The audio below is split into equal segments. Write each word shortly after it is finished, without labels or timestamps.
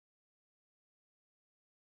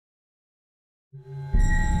Good.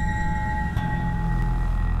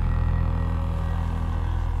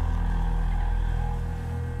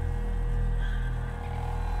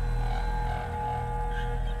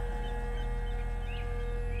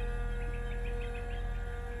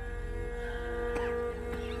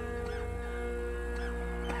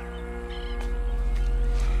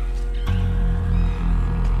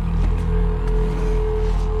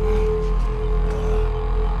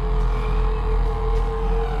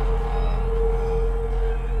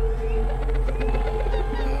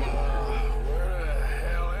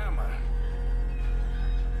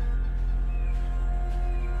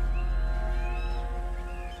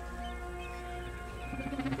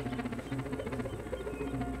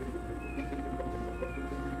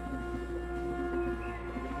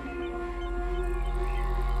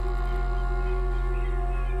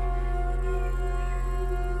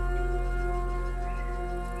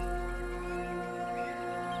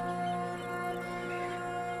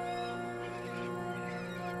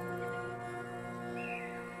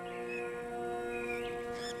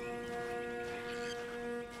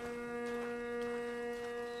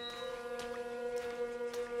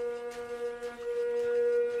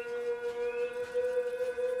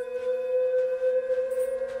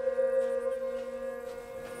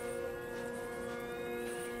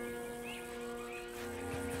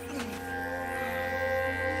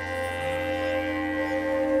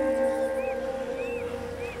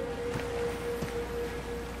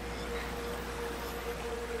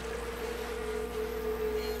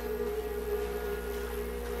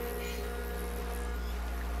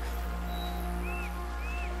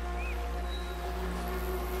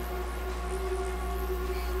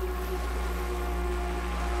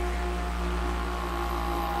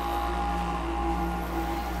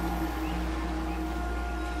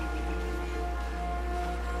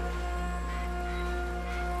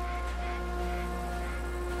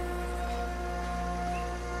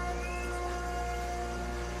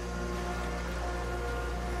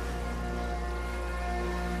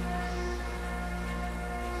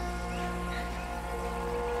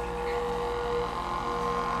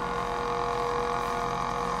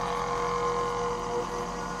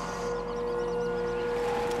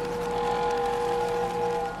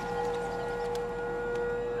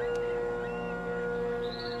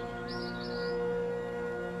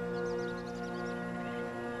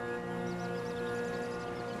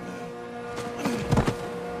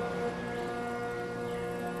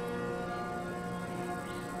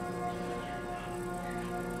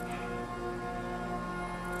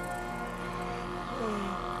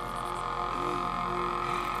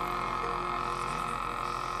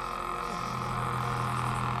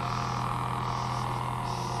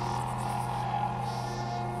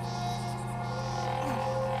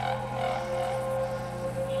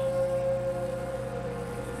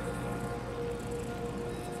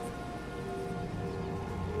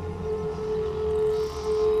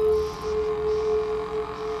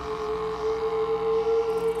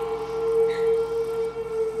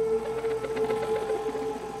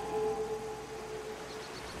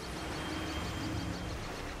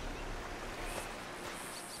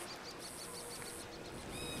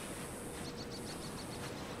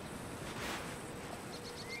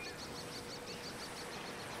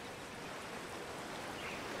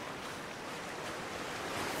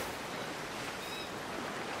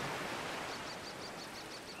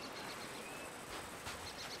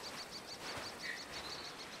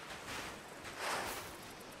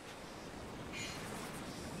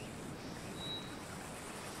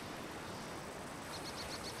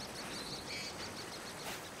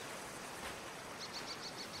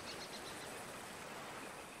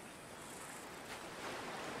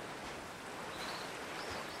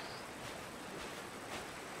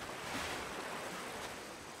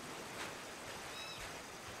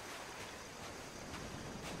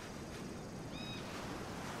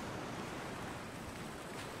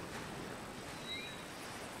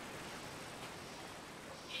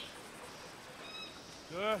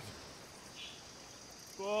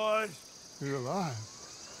 Boys. You're alive.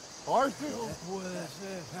 Arthur?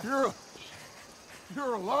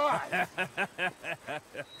 You're alive.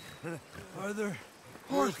 Arthur,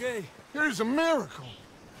 Okay. It is a miracle.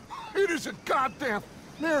 It is a goddamn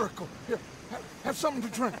miracle. Here, have something to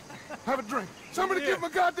drink. Have a drink. Somebody give him a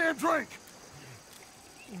goddamn drink.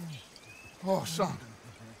 Oh, son.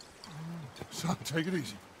 Son, take it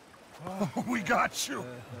easy. Oh, we got you.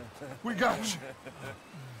 We got you.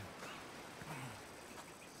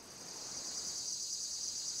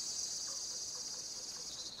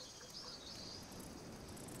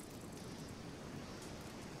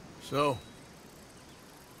 So,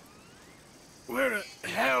 Where the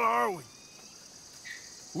hell are we?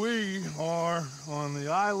 We are on the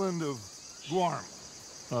island of Guarma.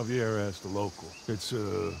 Javier asked the local. It's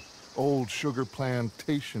a old sugar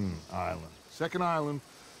plantation island. Second island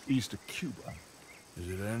east of Cuba. Is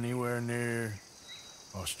it anywhere near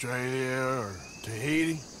Australia or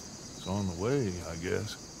Tahiti? It's on the way, I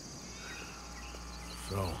guess.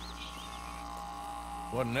 So,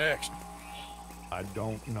 what next? I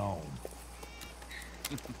don't know.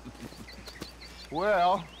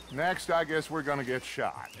 Well, next I guess we're gonna get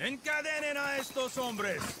shot. Encadenen a estos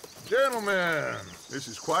hombres. Gentlemen, this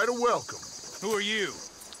is quite a welcome. Who are you?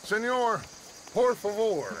 Senor, por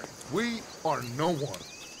favor, we are no one.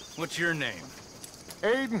 What's your name?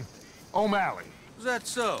 Aiden O'Malley. Is that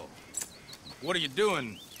so? What are you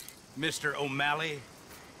doing, Mr. O'Malley?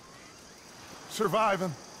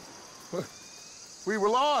 Surviving. We were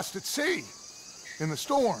lost at sea, in the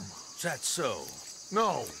storm. Is that so?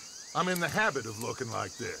 No, I'm in the habit of looking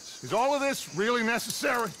like this. Is all of this really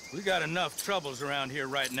necessary? We got enough troubles around here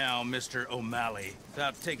right now, Mr. O'Malley,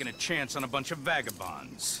 without taking a chance on a bunch of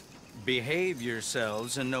vagabonds. Behave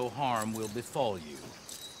yourselves and no harm will befall you.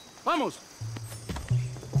 Vamos!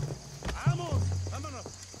 Vamos! Vámonos!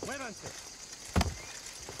 Muévanse!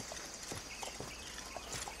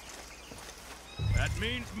 That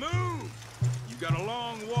means move! You got a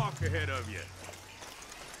long walk ahead of you.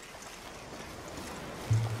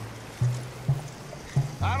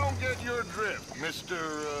 I don't get your drift, Mr.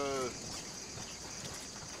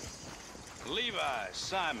 Levi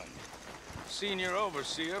Simon, senior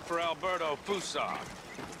overseer for Alberto Fusar.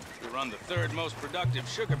 We run the third most productive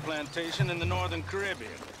sugar plantation in the Northern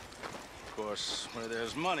Caribbean. Of course, where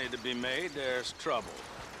there's money to be made, there's trouble.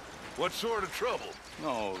 What sort of trouble?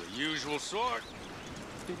 Oh, the usual sort.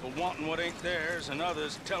 People wanting what ain't theirs and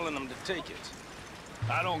others telling them to take it.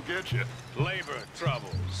 I don't get you. Labor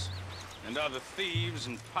troubles. And other thieves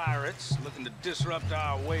and pirates looking to disrupt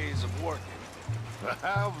our ways of working.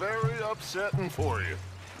 How very upsetting for you.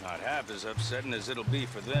 Not half as upsetting as it'll be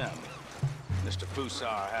for them. Mr.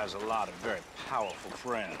 Fusar has a lot of very powerful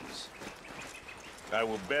friends. I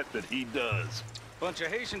will bet that he does. Bunch of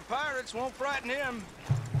Haitian pirates won't frighten him.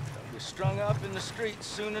 They'll be strung up in the streets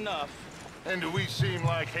soon enough. And do we seem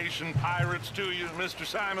like Haitian pirates to you, Mr.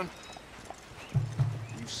 Simon?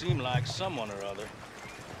 You seem like someone or other.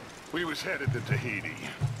 We was headed to Tahiti.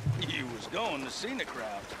 You was going the scenic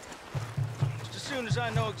route. Just as soon as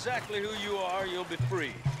I know exactly who you are, you'll be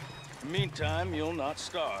free. In the meantime, you'll not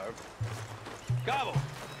starve. Cabo,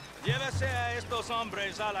 llévese a estos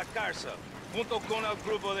hombres a la cárcel, junto con el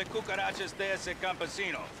grupo de cucarachas de ese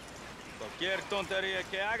campesino. Cualquier tontería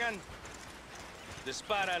que hagan,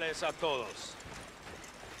 dispárales a todos.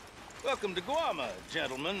 Welcome to Guarma,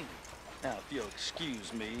 gentlemen. Now, if you'll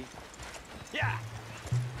excuse me. Yeah!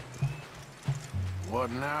 What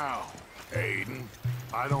now, Aiden?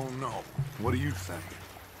 I don't know. What do you think?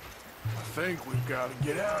 I think we've got to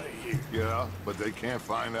get out of here. Yeah, but they can't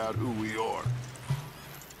find out who we are.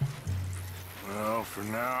 Well, for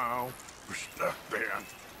now, we're stuck then.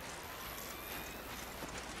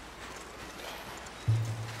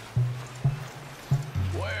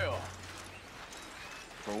 Well,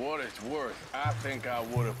 for what it's worth, I think I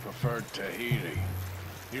would have preferred Tahiti.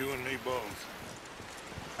 You and me both.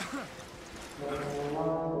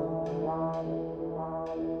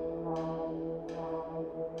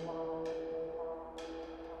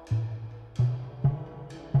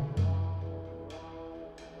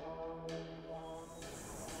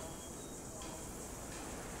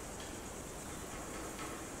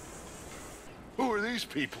 Who are these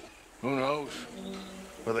people? Who knows?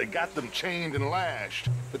 Well, they got them chained and lashed,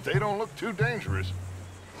 but they don't look too dangerous.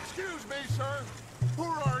 Excuse me, sir. Who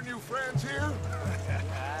are our new friends here?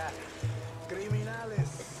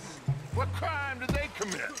 Criminales. What crime did they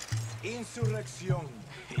commit? Insurrección.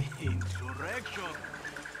 Insurrection?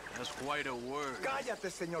 That's quite a word.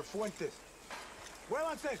 Cállate, señor Fuentes.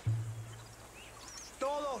 ¡Muévanse!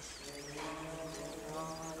 ¡Todos!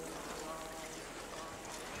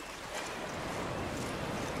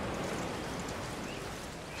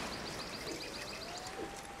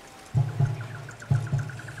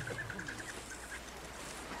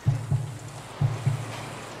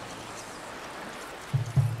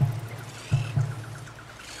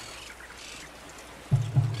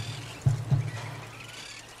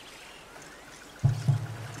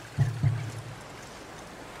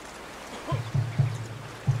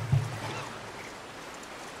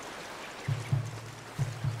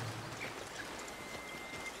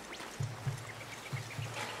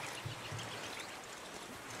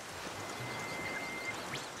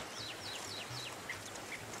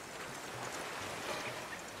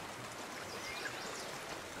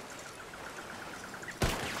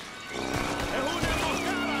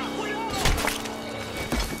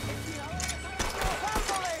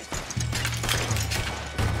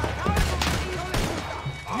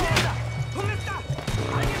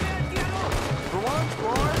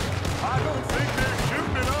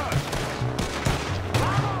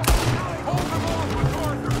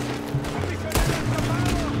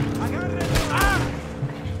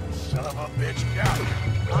 up, bitch. Got it.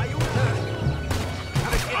 Ayuda.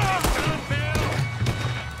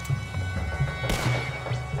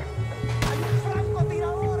 Hay un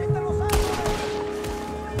francotirador entre los árboles.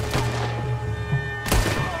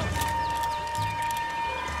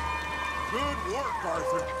 Good work,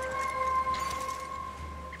 Arthur.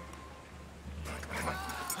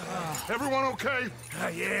 Everyone okay?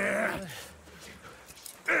 Yeah.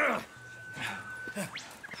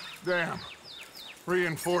 Damn.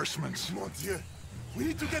 Reinforcements. Mon Dieu. We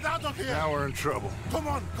need to get out of here. Now we're in trouble. Come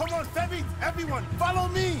on, fais vite. Everyone, follow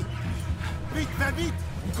me. Vite, fais vite.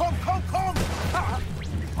 Come.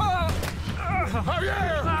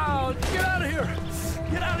 Javier! Oh, get out of here!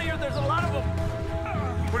 Get out of here, there's a lot of them!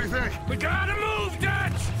 What do you think? We gotta move,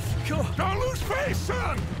 Dutch! Don't lose face,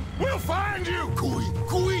 son! We'll find you!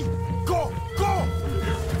 Cooey, go.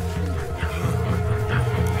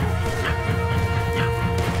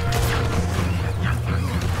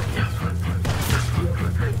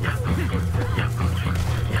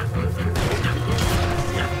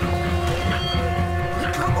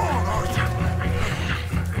 Come on, Arthur!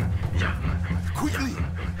 Quickly,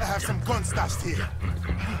 I have some guns stashed here.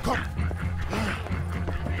 Come.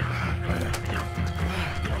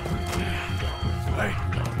 Hey.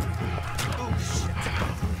 Oh, shit.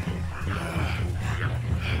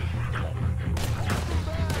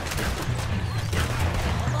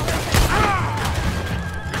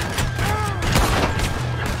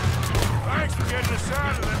 Thanks for getting us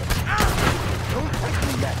out of there. Don't take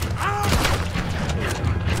me yet.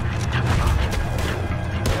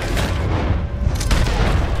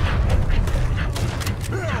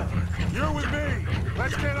 Bill, you're with me.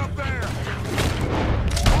 Let's get up there.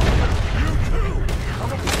 You too.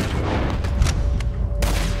 Come on.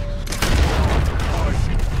 Push.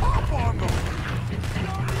 Hop on them.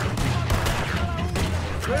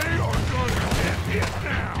 They are going to get hit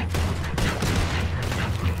now.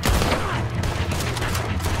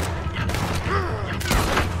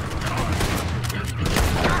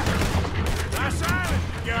 Nice island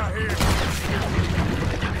you got here.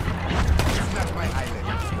 It's not my island.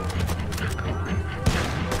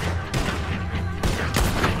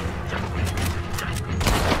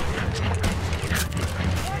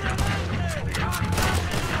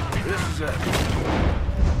 This is it.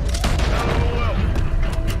 Hell of a welcome.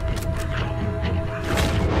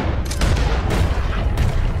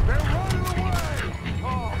 They're running away.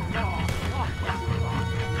 Oh, no.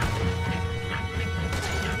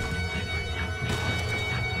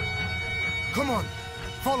 Come on,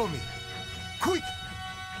 follow me. Quick!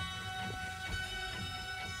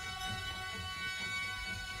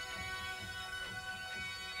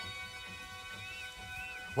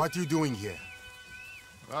 What you doing here?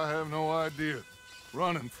 I have no idea.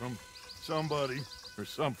 Running from somebody or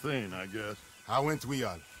something, I guess. How went we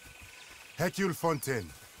all? Hercule Fontaine.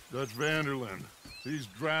 Dutch Vanderland. These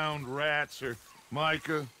drowned rats are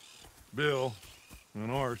Micah, Bill,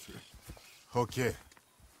 and Arthur. Okay.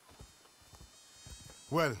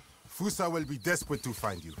 Well, Fusa will be desperate to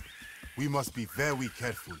find you. We must be very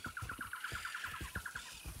careful.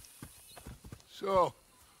 So,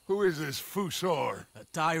 who is this Fusar? A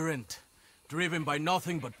tyrant, driven by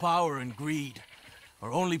nothing but power and greed.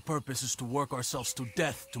 Our only purpose is to work ourselves to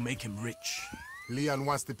death to make him rich. Leon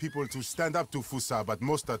wants the people to stand up to Fusa, but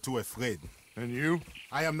most are too afraid. And you?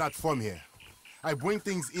 I am not from here. I bring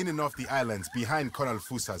things in and off the islands behind Colonel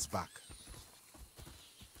Fusa's back.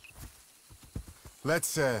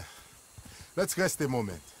 Let's rest a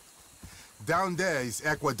moment. Down there is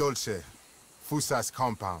Agua Dulce, Fusa's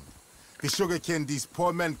compound. The sugarcane these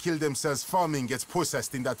poor men kill themselves farming gets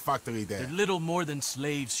processed in that factory there. They're little more than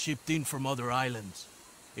slaves shipped in from other islands.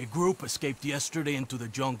 A group escaped yesterday into the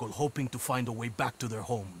jungle, hoping to find a way back to their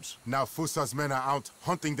homes. Now Fusa's men are out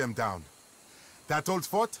hunting them down. That old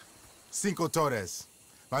fort? Cinco Torres.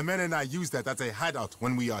 My men and I use that as a hideout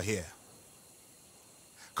when we are here.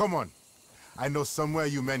 Come on. I know somewhere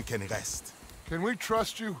you men can rest. Can we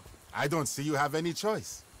trust you? I don't see you have any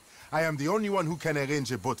choice. I am the only one who can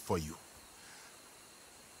arrange a boat for you.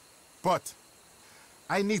 But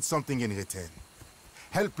I need something in return.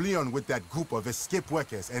 Help Leon with that group of escaped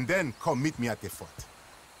workers, and then come meet me at the fort.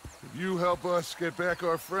 If you help us get back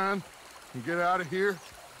our friend and get out of here,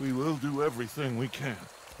 we will do everything we can.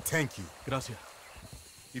 Thank you. Gracias.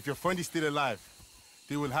 If your friend is still alive,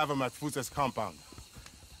 they will have him at Fusa's compound.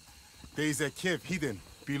 There is a cave hidden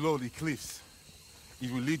below the cliffs.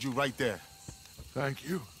 It will lead you right there. Thank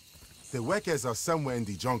you. The workers are somewhere in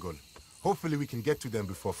the jungle. Hopefully we can get to them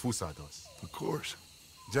before Fusa does. Of course.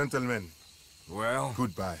 Gentlemen, Well,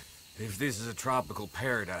 goodbye. if this is a tropical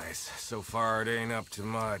paradise, so far it ain't up to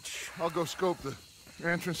much. I'll go scope the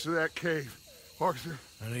entrance to that cave. Arthur.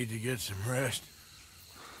 I need to get some rest.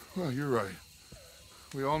 Well, you're right.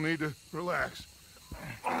 We all need to relax.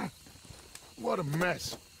 What a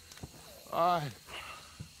mess. I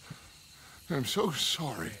am so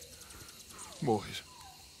sorry, boys.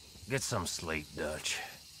 Get some sleep, Dutch.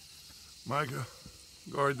 Micah,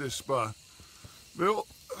 guard this spot. Bill,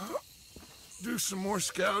 do some more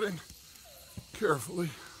scouting. Carefully.